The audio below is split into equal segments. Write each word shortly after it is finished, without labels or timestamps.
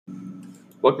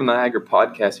Welcome to the Niagara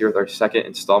Podcast here with our second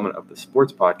installment of the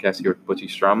sports podcast here with Butchie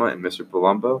Strama and Mr.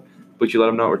 Palumbo. Butchie, let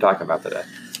them know what we're talking about today.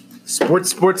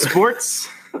 Sports.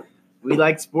 We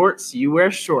like sports. You wear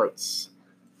shorts.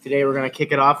 Today we're going to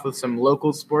kick it off with some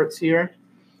local sports here.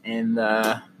 And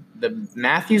the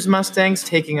Matthews Mustangs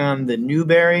taking on the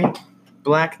Newberry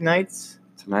Black Knights.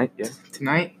 Tonight, yeah.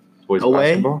 Tonight. Boys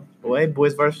Away, basketball.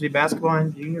 boys varsity basketball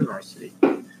and junior varsity.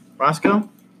 Roscoe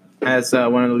has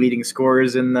one of the leading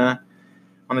scorers on the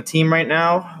team right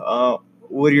now.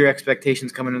 What are your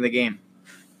expectations coming into the game?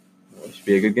 It should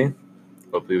be a good game.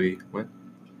 Hopefully we win.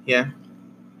 Yeah.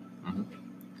 Mm-hmm.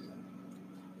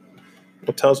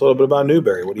 Well, tell us a little bit about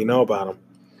Newberry. What do you know about them?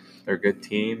 They're a good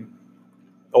team.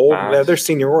 They're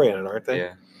senior-oriented, aren't they?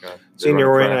 Yeah.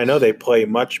 Senior-oriented. I know they play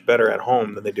much better at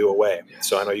home than they do away. Yes.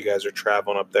 So I know you guys are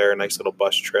traveling up there, a nice little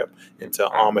bus trip into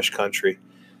Amish country.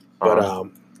 But,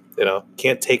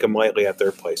 can't take them lightly at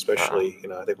their place, especially,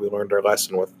 I think we learned our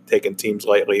lesson with taking teams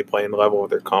lightly, playing level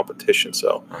with their competition.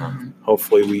 So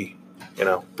hopefully we,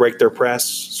 break their press.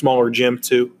 Smaller gym,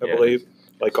 too, I believe,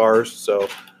 like ours. So,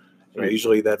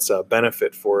 usually that's a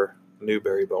benefit for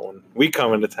Newberry. But when we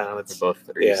come into town, it's both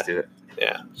used to it.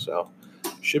 Yeah, so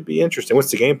should be interesting. What's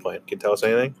the game plan? Can you tell us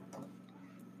anything?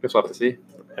 Guess we'll have to see.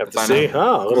 Have to see?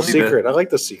 Oh, a little secret. I like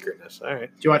the secretness. All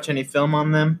right. Did you watch any film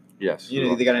on them? Yes.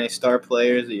 They got any star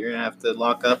players that you're going to have to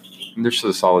lock up? They're just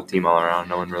a solid team all around.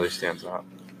 No one really stands out.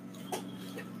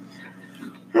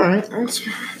 All right. That's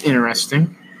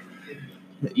interesting.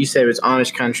 You said it was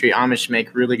Amish country. Amish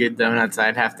make really good donuts,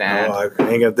 I'd have to add. Oh, I ain't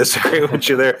going to disagree with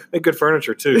you there. Make good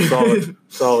furniture, too. Solid.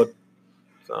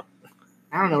 So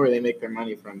I don't know where they make their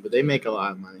money from, but they make a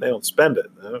lot of money. They don't spend it.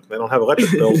 They don't have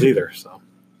electric bills either, so.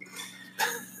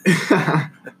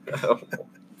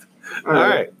 All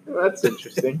right. Well, that's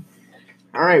interesting.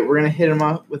 All right, we're going to hit them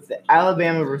up with the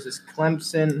Alabama versus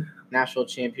Clemson National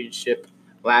Championship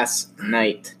last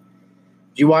night.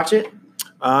 Did you watch it?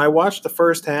 I watched the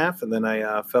first half, and then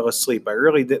I fell asleep. I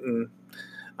really didn't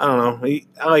 – I don't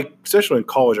know. Especially in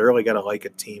college, I really got to like a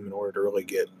team in order to really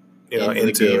get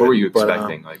into it. What were you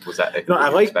expecting? Was that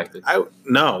expected?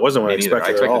 No, it wasn't what I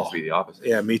expected at all. I expected it to be the opposite.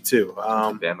 Yeah, me too.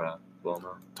 Alabama,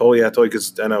 Totally,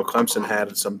 because I know Clemson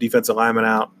had some defensive linemen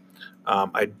out.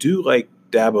 I do like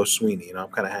Dabo Sweeney. I'm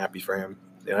kind of happy for him.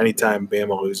 Anytime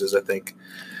Bama loses, I think,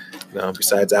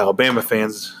 besides Alabama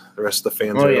fans, the rest of the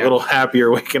fans are a little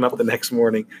happier waking up the next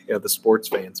morning. The sports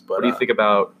fans. But what do you think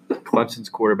about Clemson's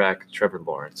quarterback, Trevor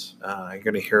Lawrence? You're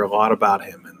going to hear a lot about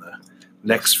him in the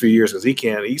next few years because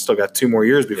he's still got 2 more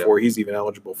years before he's even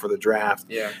eligible for the draft.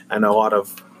 Yeah. I know a lot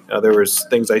of there was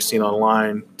things I seen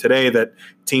online today that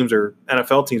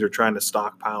NFL teams are trying to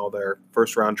stockpile their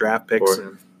first-round draft picks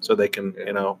so they can,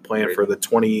 plan for the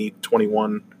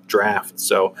 2021 draft.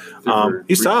 So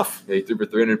he's tough. Yeah, he threw for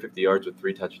 350 yards with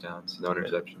 3 touchdowns, no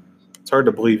interceptions. It's hard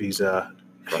to believe he's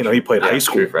he played high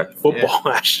school football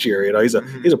last year. He's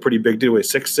a pretty big dude. He's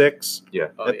 6'6". Yeah,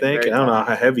 I think. I don't know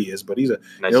how heavy he is, but he's a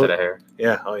nice set of hair.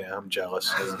 Yeah. Oh yeah, I'm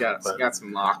jealous. He's got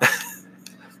some locks.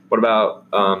 What about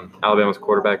Alabama's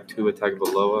quarterback Tua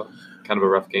Tagovailoa? Kind of a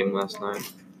rough game last night.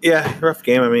 Yeah, rough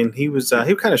game. I mean, he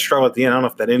kind of struggled at the end. I don't know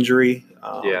if that injury,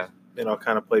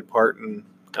 kind of played part in.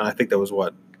 I think that was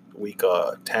week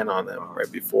 10 on them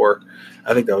right before.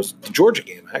 I think that was the Georgia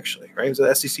game actually, right? It was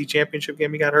the SEC championship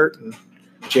game. He got hurt and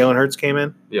Jalen Hurts came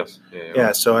in. Yes.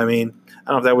 Yeah. So I mean,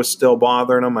 I don't know if that was still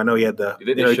bothering him. I know he had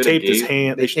he taped his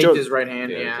hand. They taped his right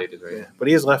hand. Yeah. But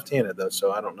he is left-handed though,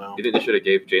 so I don't know. You think they should have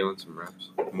gave Jalen some reps?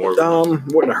 More.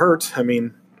 Wouldn't have hurt. I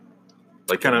mean,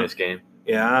 kind of this game.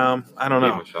 Yeah, I don't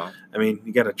know. I mean,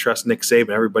 you got to trust Nick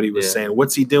Saban. Everybody was saying,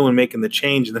 "What's he doing making the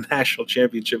change in the national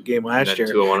championship game last year?"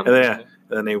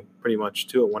 And then they pretty much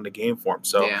won the game for him.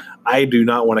 So I do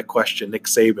not want to question Nick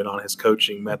Saban on his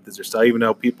coaching methods or style, even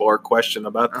though people are questioning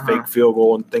about the fake field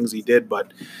goal and things he did.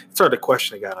 But it's hard to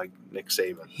question a guy like Nick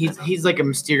Saban. He's like a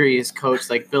mysterious coach,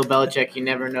 like Bill Belichick. You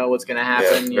never know what's going to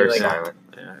happen. Very silent.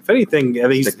 Yeah. If anything,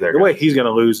 the way he's going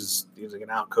to lose is he's going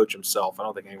to out-coach himself. I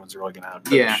don't think anyone's really going to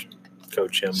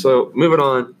out-coach him. So moving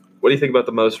on, what do you think about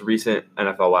the most recent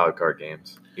NFL wildcard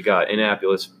games? You got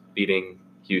Indianapolis beating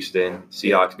Houston,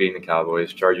 Seahawks beating the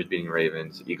Cowboys, Chargers beating the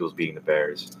Ravens, Eagles beating the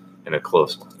Bears in a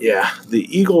close one. Yeah, the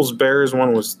Eagles-Bears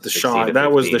one was the shock.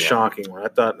 That was the shocking one. I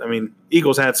thought,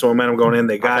 Eagles had some momentum going in.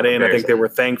 They got in. I think they were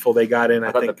thankful they got in.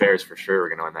 I think the Bears for sure were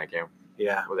going to win that game.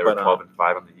 Yeah. They were 12-5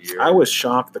 on the year. I was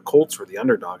shocked the Colts were the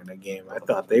underdog in that game. I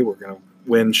thought they were going to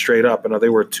win straight up. I know they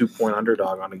were a 2-point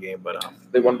underdog on the game, but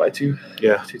they won by 2.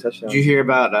 Yeah, 2 touchdowns. Did you hear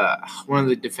about one of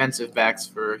the defensive backs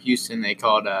for Houston? They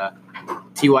called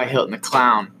T.Y. Hilton the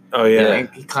clown. Oh yeah, And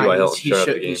he, T.Y. Hilton he, showed up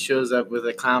sho- the he game. shows up with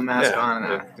a clown mask on,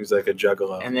 yeah. He's like a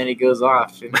juggalo. and then he goes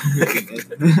off.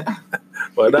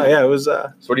 But yeah, it was.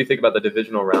 So what do you think about the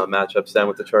divisional round matchups then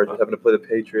with the Chargers having to play the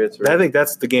Patriots? Or I think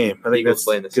that's the game. I think Eagles that's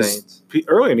playing the 'cause Saints.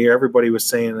 Early in the year, everybody was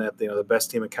saying that the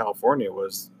best team in California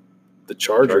was the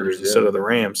Chargers instead yeah. of the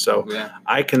Rams. So Yeah.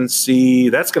 I can see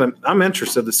that's gonna. I'm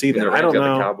interested to see And that. the I Rams don't got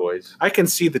know. the Cowboys. I can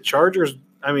see the Chargers.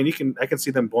 I mean, I can see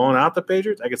them blowing out the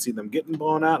Patriots. I can see them getting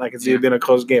blown out. I can see it being a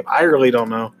close game. I really don't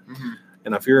know. Mhm.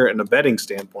 And if you're in a betting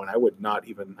standpoint, I would not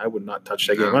touch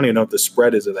that game. I don't even know what the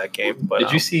spread is of that game. But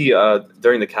Did you see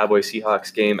during the Cowboys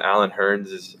Seahawks game, Allen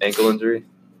Hearns' ankle injury?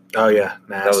 Oh yeah,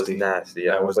 That was nasty. nasty.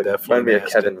 Yeah, That it was like, definitely reminded me of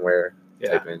nasty. Kevin Ware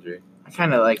Yeah. type injury. I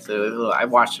kind of like I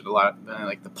watched it a lot,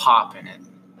 like the pop in it.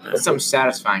 There's something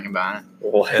satisfying about it.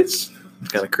 What? It's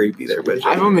kind of creepy there, but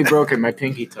I've only broken my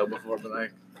pinky toe before, but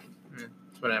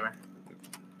whatever.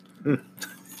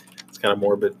 it's kind of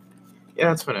morbid. Yeah,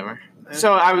 that's whatever.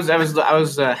 So I was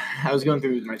going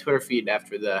through my Twitter feed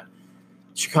after the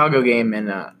Chicago game,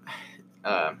 and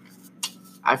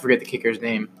I forget the kicker's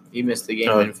name. He missed the game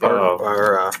in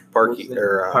Florida. Parkey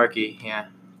or Parkey, yeah.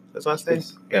 his last name?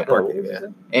 Yeah. Yeah, Parkey. Yeah,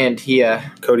 And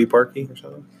Cody Parkey or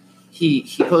something. he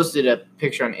posted a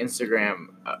picture on Instagram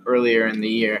earlier in the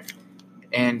year,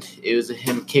 and it was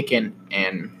him kicking,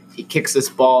 and he kicks this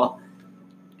ball,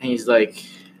 and he's like,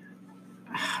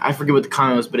 I forget what the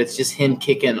comment was, but it's just him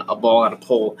kicking a ball at a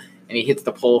pole, and he hits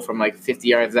the pole from like 50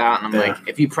 yards out, and I'm like,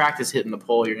 if you practice hitting the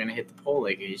pole, you're gonna hit the pole.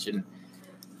 Like you shouldn't.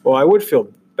 Well, I would feel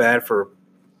bad for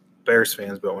Bears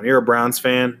fans, but when you're a Browns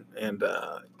fan and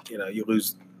you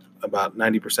lose about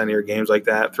 90% of your games like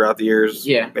that throughout the years,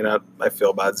 I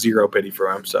feel about zero pity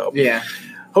for them. So Yeah.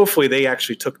 hopefully they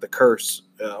actually took the curse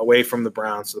away from the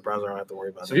Browns, so the Browns don't have to worry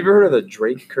about So it. have you ever heard of the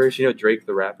Drake curse? You know Drake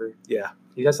the rapper? Yeah.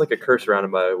 He has like a curse around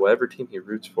him by whatever team he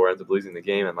roots for ends up losing the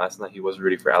game, and last night he was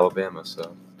rooting for Alabama.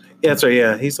 So Yeah, that's right.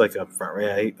 Yeah, he's like a front.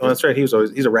 Yeah, that's right. He's a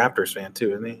Raptors fan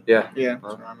too, isn't he? yeah, Yeah.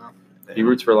 he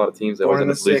roots for a lot of teams that Born always in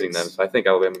end up the losing six. them. So I think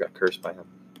Alabama got cursed by him.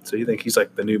 So you think he's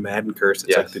like the new Madden curse? It's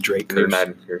Yes. like the Drake New curse.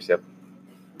 Madden curse. Yep.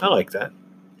 I like that.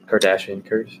 Kardashian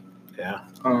curse. Yeah.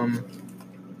 How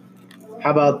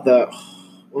about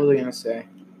what was I gonna say?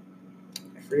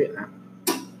 I forget now.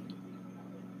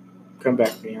 Come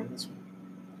back to me on this one.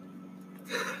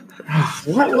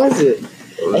 What was it?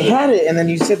 I had it, and then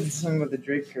you said something about the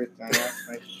Drake curse. I lost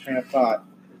my train of thought.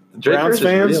 Drake curse is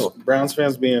real. Browns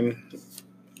fans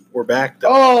we're back. Though.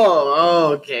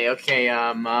 Oh, okay.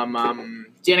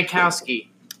 Janikowski.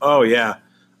 Oh yeah.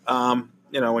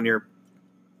 When you're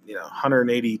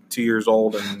 182 years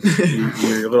old and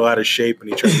you're a little out of shape and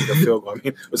you try to kick a field goal. I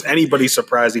mean, was anybody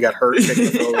surprised he got hurt kicking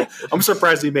a field goal? I'm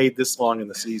surprised he made this long in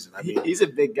the season. I mean, He's a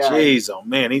big guy. jeez, oh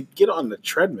man, he'd get on the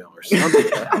treadmill or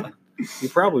something. He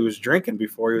probably was drinking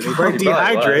before. He probably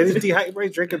dehydrated. He probably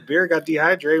drinking beer, got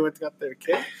dehydrated, got there to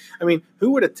kick. I mean,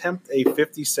 who would attempt a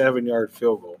 57-yard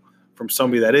field goal from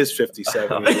somebody that is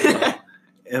 57 years old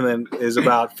and then is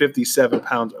about 57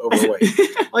 pounds overweight?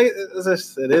 Like,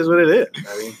 it is what it is.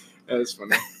 I mean, That's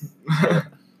funny.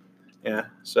 yeah.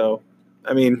 So,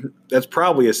 I mean, that's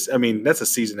a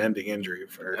season-ending injury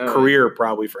for Oh. career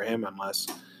probably for him unless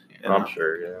I'm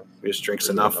sure. Yeah. he just drinks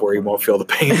enough where he won't feel the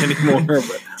pain anymore.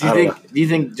 But Do you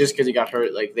think just because he got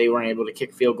hurt, like they weren't able to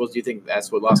kick field goals? Do you think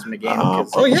that's what lost him the game?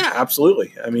 Oh yeah,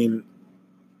 absolutely. I mean,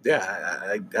 yeah,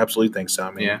 I absolutely think so.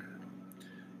 I mean, yeah.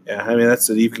 I mean,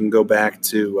 you can go back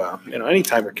to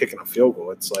anytime you're kicking a field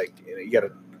goal, it's like you got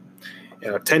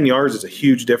to 10 yards is a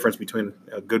huge difference between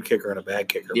a good kicker and a bad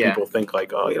kicker. Yeah. People think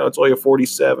like, it's only a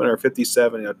 47 or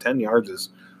 57. 10 yards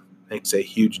makes a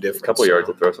huge difference. A couple yards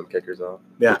will throw some kickers off.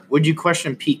 Yeah. Would you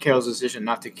question Pete Carroll's decision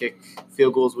not to kick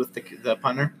field goals with the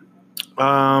punter?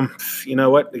 You know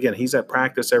what? Again, he's at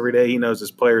practice every day. He knows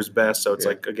his players best. So it's Yeah.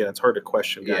 like, again, it's hard to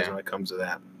question guys when it comes to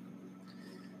that.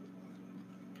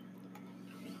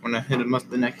 Want to hit him up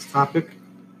the next topic?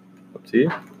 Up to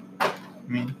you. I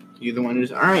mean, you're the one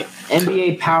who's all right.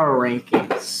 NBA power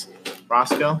rankings.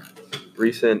 Roscoe,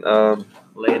 Recent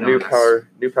lay it new on us.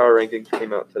 power rankings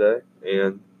came out today,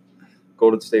 and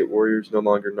Golden State Warriors no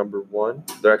longer number 1.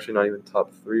 They're actually not even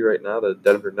top 3 right now. The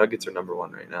Denver Nuggets are number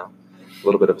 1 right now. A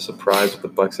little bit of a surprise with the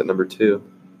Bucks at number 2.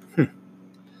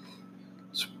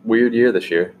 It's a weird year this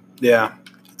year. Yeah.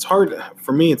 It's hard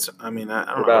for me. I don't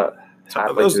know. About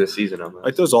halfway through the season almost.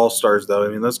 Like those all-stars, though. I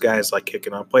mean, those guys like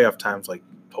kicking on playoff times like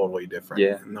totally different.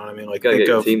 Yeah. You know what I mean? Like Gotta get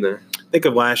your team there. think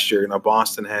of last year.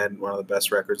 Boston had one of the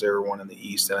best records they ever won in the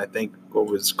East, and I think what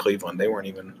was Cleveland? They weren't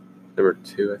even There were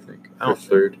 2, I think. I Or don't-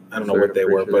 third. I don't know Third, what I'm they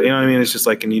pretty were, sure but they you know what I mean. It's just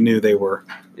like, and you knew they were.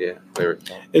 Yeah, they were.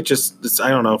 I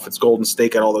don't know if it's Golden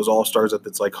State got all those all stars that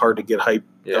it's like hard to get hyped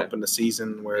Yeah. up in the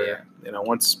season. Where Yeah. you know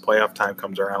once playoff time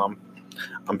comes around,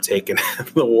 I'm taking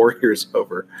the Warriors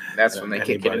over. That's when they kick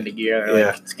it Anybody. into gear. They're Yeah.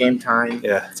 like, it's game time.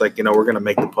 Yeah, it's like we're going to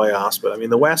make the playoffs, but I mean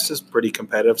the West is pretty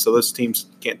competitive, so those teams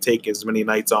can't take as many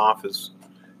nights off as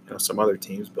some other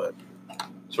teams. But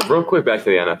So real quick, back to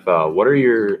the NFL. What are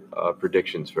your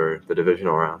predictions for the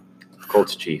divisional round?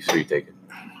 Colts, Chiefs. Who are you taking?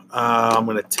 I'm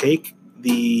going to take I'm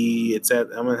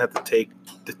going to have to take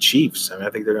the Chiefs. I mean,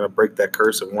 I think they're going to break that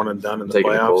curse of one and done in the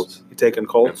Taking the playoffs. Colts. You taking I'm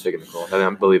Colts? taking the Colts. I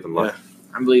believe in luck.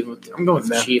 I'm going with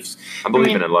the Yeah. Chiefs. I'm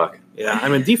believing in luck. Yeah, I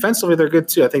mean, defensively, they're good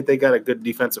too. I think they got a good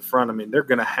defensive front. I mean, they're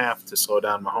going to have to slow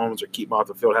down Mahomes or keep him off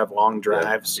the field, have long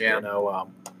drives, Yeah.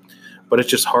 But it's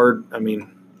just hard. I mean,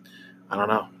 I don't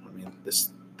know. I mean,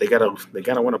 they got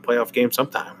to win a playoff game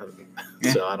sometime.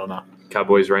 Yeah. So I don't know.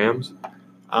 Cowboys, Rams.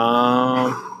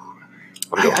 Um,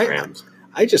 I'm going I- Rams.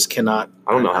 I just cannot.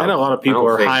 I don't know. I know a lot of people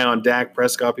don't are think- high on Dak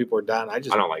Prescott. People are down. I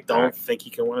just I don't like don't Dak. think he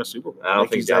can win a Super Bowl. I don't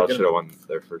think he's that Dallas good. should have won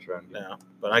their first round. No,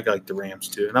 but I like the Rams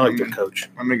too, and I like their coach.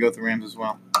 I'm going to go with the Rams as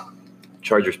well.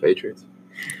 Chargers, Patriots.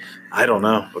 I don't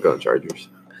know. We'll go Chargers.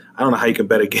 I don't know how you can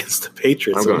bet against the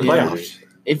Patriots I'm in the going Yeah. playoffs.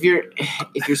 If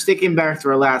you're sticking back to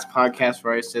our last podcast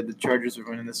where I said the Chargers are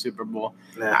winning the Super Bowl,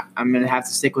 Nah. I'm going to have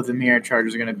to stick with them here.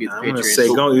 Chargers are going to beat the I'm going to Patriots. say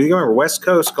you remember West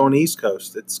Coast going East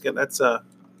Coast.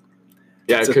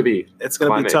 Yeah, It's it could be It's going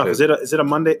to be Climate tough. could- Is it a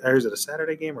Monday or is it a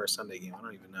Saturday game or a Sunday game? I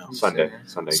don't even know. Sunday.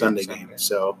 Sunday game.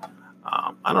 So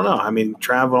I don't know. I mean,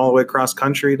 traveling all the way across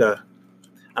country to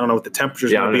I don't know what the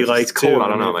temperature's Yeah, going to be like it's cold. too. I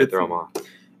don't know. I mean, might throw them off.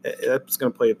 That's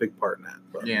going to play a big part in that.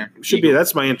 But Yeah. it should be.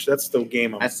 That's that's the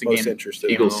game I'm That's the most game. interested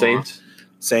in. Eagles, Saints.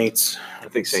 Saints. I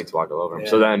think Saints walk all over them. Yeah.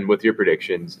 So then, with your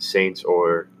predictions, Saints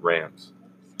or Rams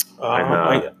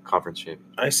and conference champion.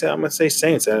 I'm going to say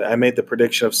Saints. I made the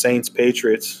prediction of Saints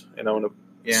Patriots, in a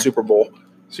Yeah. Super Bowl.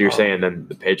 So you're saying then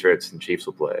the Patriots and Chiefs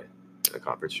will play in the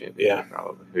conference championship? Yeah.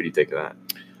 Probably. Who do you think of that?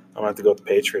 I'm going to have to go with the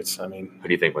Patriots. I mean, Who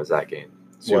do you think wins that game?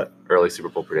 What? Early Super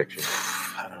Bowl prediction.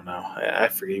 I don't know. I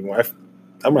forget even.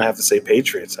 I'm going to have to say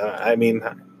Patriots. I mean,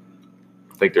 I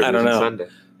think they're I don't losing know. Sunday.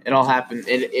 It all happened.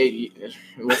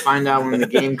 We'll find out when the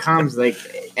game comes. Like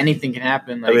anything can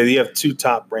happen. Like I mean, you have two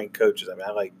top-ranked coaches. I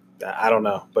mean, I don't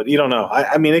know, but you don't know.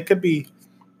 I mean, it could be.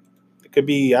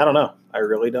 I don't know. I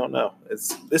really don't know.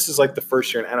 This is like the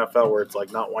first year in NFL where it's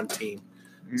like not one team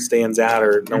stands out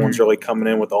or no one's really coming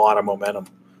in with a lot of momentum.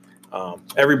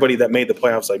 Everybody that made the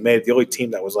playoffs made it. The only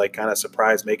team that was kind of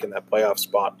surprised making that playoff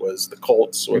spot was the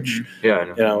Colts, which Yeah, I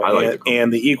know. I like the Colts.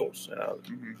 and the Eagles.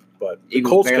 Mhm. But the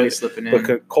Eagles Colts barely slipping in.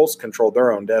 but Colts controlled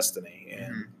their own destiny,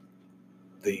 and Mhm.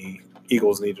 the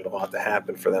Eagles needed a lot to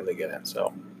happen for them to get in.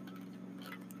 So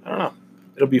I don't know.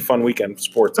 It'll be a fun weekend of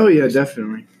sports. Oh yeah,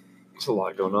 definitely. There's a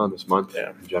lot going on this month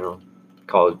Yeah. in general.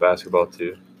 College basketball,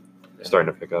 too.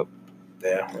 Starting to pick up.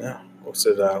 Yeah.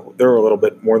 So they're a little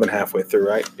bit more than halfway through,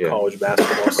 right? Yeah. College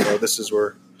basketball. So this is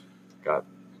where Got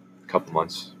a couple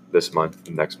months. This month,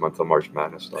 next month, the March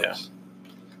Madness starts.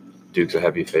 Duke's a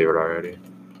heavy favorite already.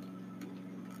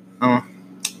 how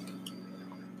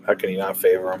can you not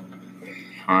favor them?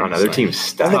 Another team's I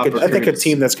stacked. think a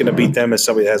team that's going to beat them is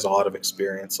somebody that has a lot of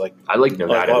experience, like I like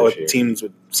Nevada this with year. teams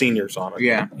with seniors on it.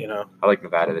 Yeah. You know. I like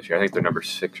Nevada this year. I think they're number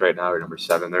 6 right now or number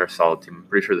 7. They're a solid team. I'm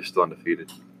pretty sure they're still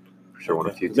undefeated. For sure, one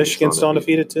of the few teams Michigan's still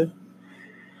undefeated too.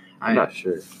 I'm not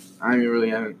sure. I really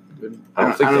haven't. I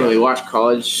don't think I don't they really are. watch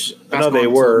college. I know they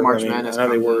basketball were. until March I Madness know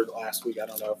they comes were up. last week. I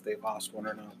don't know if they lost one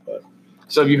or not, but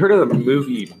So have you heard of the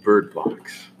movie Bird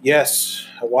Box? yes,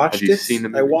 I watched Have you it. seen the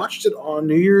I movie? watched it on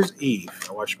New Year's Eve.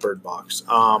 I watched Bird Box.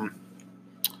 I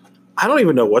don't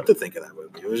even know what to think of that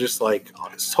movie. It was just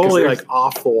it's totally there's-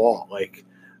 off the wall.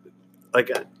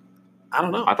 I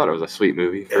don't know. I thought it was a sweet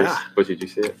movie. First, Yeah. but did you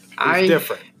see it? It's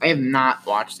different. I have not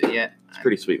watched it yet. It's a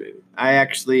pretty sweet movie. I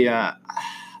actually.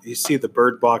 You see the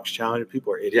Bird Box challenge.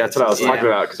 People are idiots. Yeah, that's what I was Yeah. talking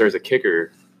about because there's a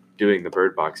kicker doing the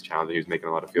Bird Box challenge. And he was making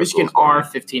a lot of field Michigan goals. are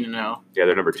 15-0. Yeah,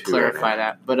 they're number 2. Clarify right now.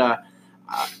 that.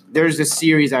 But there's this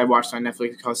series I watched on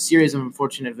Netflix called Series of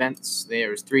Unfortunate Events. There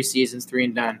was 3 seasons, 3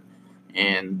 and done.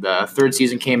 And the 3rd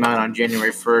season came out on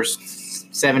January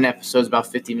 1st. 7 episodes, about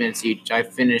 50 minutes each. I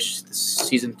finished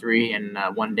season 3 in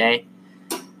 1 day.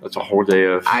 That's a whole day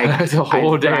of. That's a I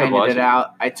whole day of grinded watching. it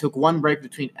out. I took 1 break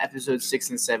between episodes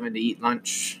 6 and 7 to eat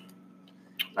lunch.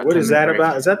 What is that break.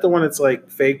 about? Is that the one that's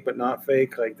fake but not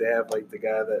fake? Like they have the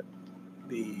guy that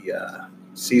the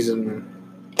season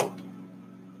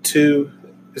 2.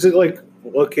 Is it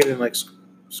located in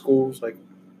schools?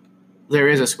 There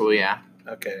is a school, yeah.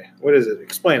 Okay, what is it?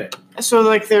 Explain it. So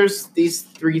there's these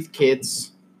 3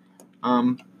 kids.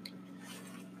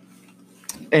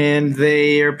 And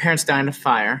their parents died in a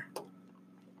fire,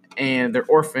 and they're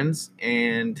orphans,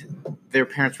 and their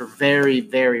parents were very,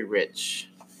 very rich.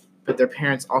 But their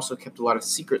parents also kept a lot of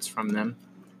secrets from them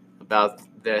about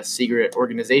the secret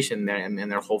organization that them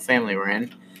and their whole family were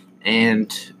in.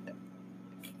 And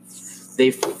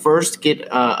they first get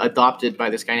adopted by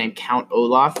this guy named Count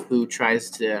Olaf, who tries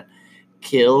to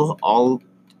kill all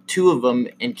two of them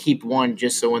and keep one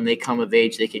just so when they come of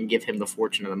age, they can give him the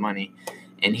fortune of the money.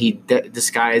 And he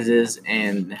disguises,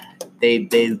 and they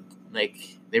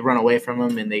run away from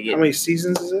him, and they get. How many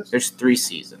seasons is this? There's 3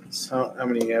 seasons, How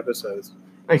many episodes?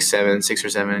 like 6 or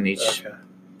 7 in each. Okay.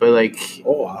 But like,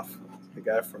 Olaf, the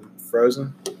guy from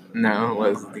Frozen. no,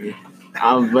 it was the.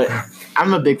 But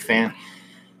I'm a big fan.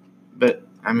 But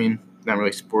I mean, not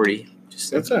really sporty.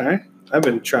 Just That's all right. I've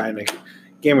been trying to.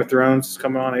 Game of Thrones is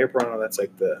coming on April. I know that's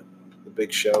like the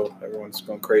big show everyone's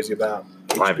going crazy about.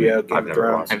 HBO, Game of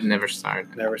Thrones. I've never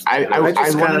started. Never. I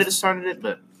just wanted kinda- to start it,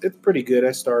 but It's pretty good.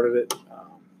 I started it.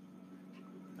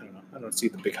 I don't know. I don't see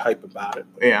the big hype about it.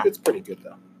 But Yeah. it's pretty good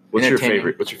though. What's your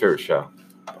Entertaining. favorite show?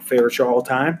 Favorite show all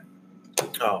time?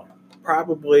 Oh,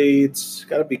 probably it's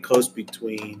got to be close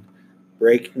between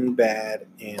Breaking Bad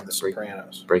and The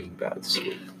Sopranos. Breaking Bad.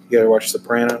 You gotta watch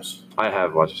Sopranos. I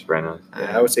have watched Sopranos.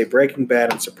 Yeah, I would say Breaking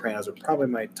Bad and Sopranos are probably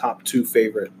my top 2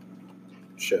 favorite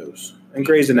shows. And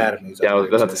Grey's Anatomy. Yeah, I was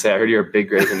about to say. I heard you're a big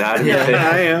Grey's Anatomy Yeah, fan.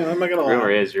 I am. I'm not gonna lie.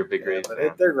 Rumor is you're a big Grey's but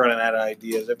fan. they're running out of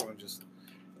ideas. Everyone's just,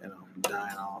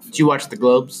 dying off. did you watch the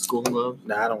Globes, School Globes?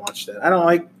 Nah, I don't watch that. I don't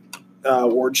like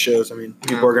award shows. I mean,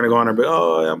 people are gonna go on and be,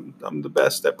 oh, I'm the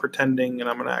best at pretending, and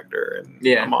I'm an actor, and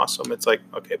Yeah. I'm awesome. It's like,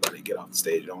 okay, buddy, get off the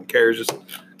stage. No one cares. Just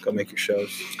go make your shows.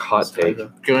 Hot take.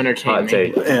 Go entertain Hot me.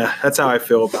 take. Yeah, that's how I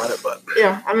feel about it. But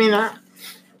Yeah, I mean,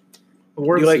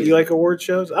 awards you season. like award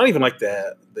shows? I don't even like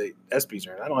the ESPYs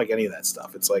or anything. I don't like any of that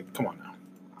stuff. It's like, come on now,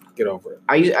 get over it.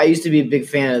 I used to be a big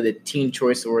fan of the Teen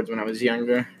Choice Awards when I was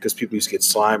younger. Because people used to get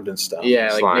slimed and stuff.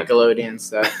 Yeah, like Slime. Nickelodeon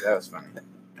stuff. That was funny.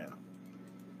 Yeah.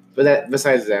 But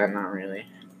besides that, not really.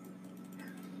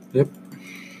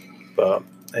 But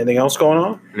anything else going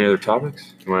on? Any other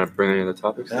topics? You want to bring any other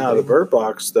topics? No, the Bird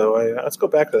Box though. Let's go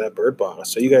back to that Bird Box.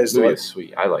 So you guys, Movie is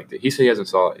sweet. I liked it. He said he hasn't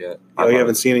saw it yet. oh, you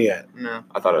haven't seen it yet. No,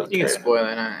 I thought it was you can great. spoil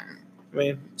it. I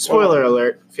mean, Spoiler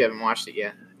alert if you haven't watched it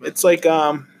yet. it's like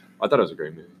I thought it was a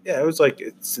great movie. yeah, it was like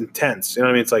it's intense. You know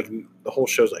what I mean? It's like the whole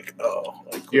show's like, oh,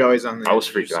 like You're always on the. I was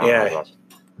freaked out. Yeah. I was watching.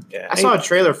 yeah. I saw a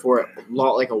trailer for it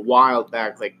like a while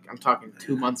back. Like I'm talking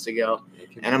 2 months ago,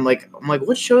 and I'm like,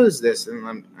 what show is this?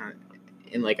 And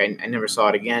I never saw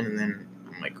it again. And then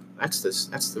I'm like, that's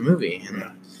the movie. And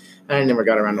I never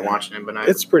got around to watching it. But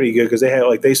It's pretty good because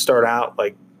they start out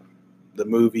like the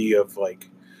movie of like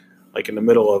in the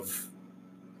middle of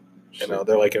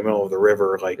they're like in the middle of the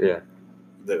river like Yeah.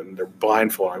 they're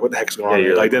blindfolded. Like, what the heck's going on? Yeah, here?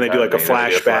 you're Like then they do like a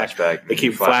flashback. They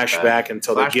keep flashback. flashback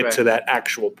until they get Flashback. to that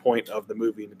actual point of the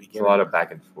movie in the It's beginning. a lot of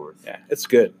back and forth. Yeah, it's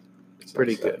good. It's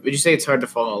pretty upset. good. would you say it's hard to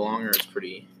follow along, or it's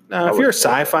pretty? Now, I if you're a would say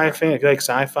that. sci-fi fan, if you like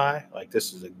sci-fi, like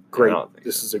this is a great don't think so.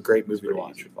 movie It's to pretty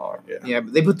watch. easy to follow. Yeah. Yeah,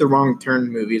 but they put the Wrong Turn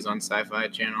movies on Sci-Fi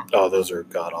Channel. Oh, those are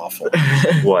god awful.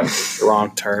 What?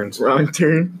 Wrong turns. Wrong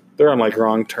Turn. They're on like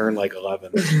wrong turn like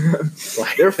 11.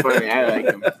 Like, They're funny. I like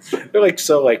them. they're like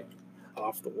so like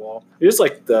off the wall. It's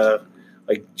like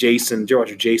Jason. Did you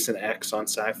watch Jason X on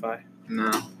Sci-Fi? No,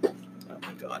 Oh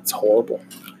my god, it's horrible.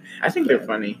 I think they're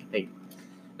funny.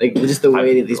 Like just the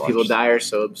way that these I've people watched die are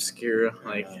so obscure.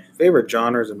 Like Favorite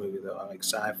genres of movie though, I like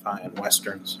sci-fi and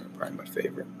westerns are probably my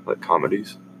favorite. Like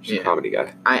comedies. Just Yeah. a comedy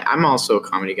guy. I'm also a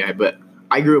comedy guy, but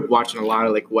I grew up watching a lot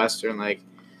of like Western. Like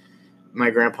my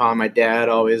grandpa and my dad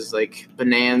always like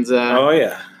Bonanza. Oh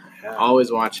yeah.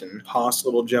 Always watching. Hoss,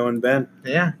 Little Joe and Ben.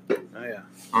 Yeah, Oh yeah.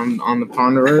 on the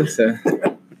Ponderosa.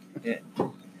 Yeah.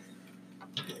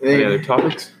 Any other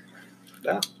topics?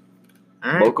 All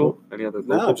right. Local? Any other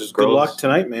local? No, just good girls? luck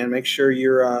tonight, man. Make sure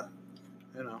you're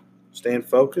staying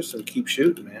focused and keep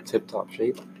shooting, man. Tip top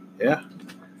shape. Yeah.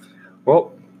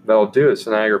 Well, that'll do it. It's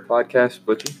the Niagara Podcast.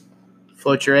 Butchie.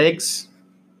 Float your eggs.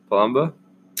 Palumba.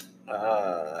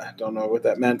 I don't know what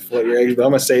that meant, float your eggs, but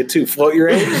I'm gonna say it too. Float your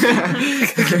eggs.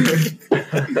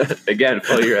 Again,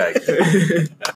 float your eggs.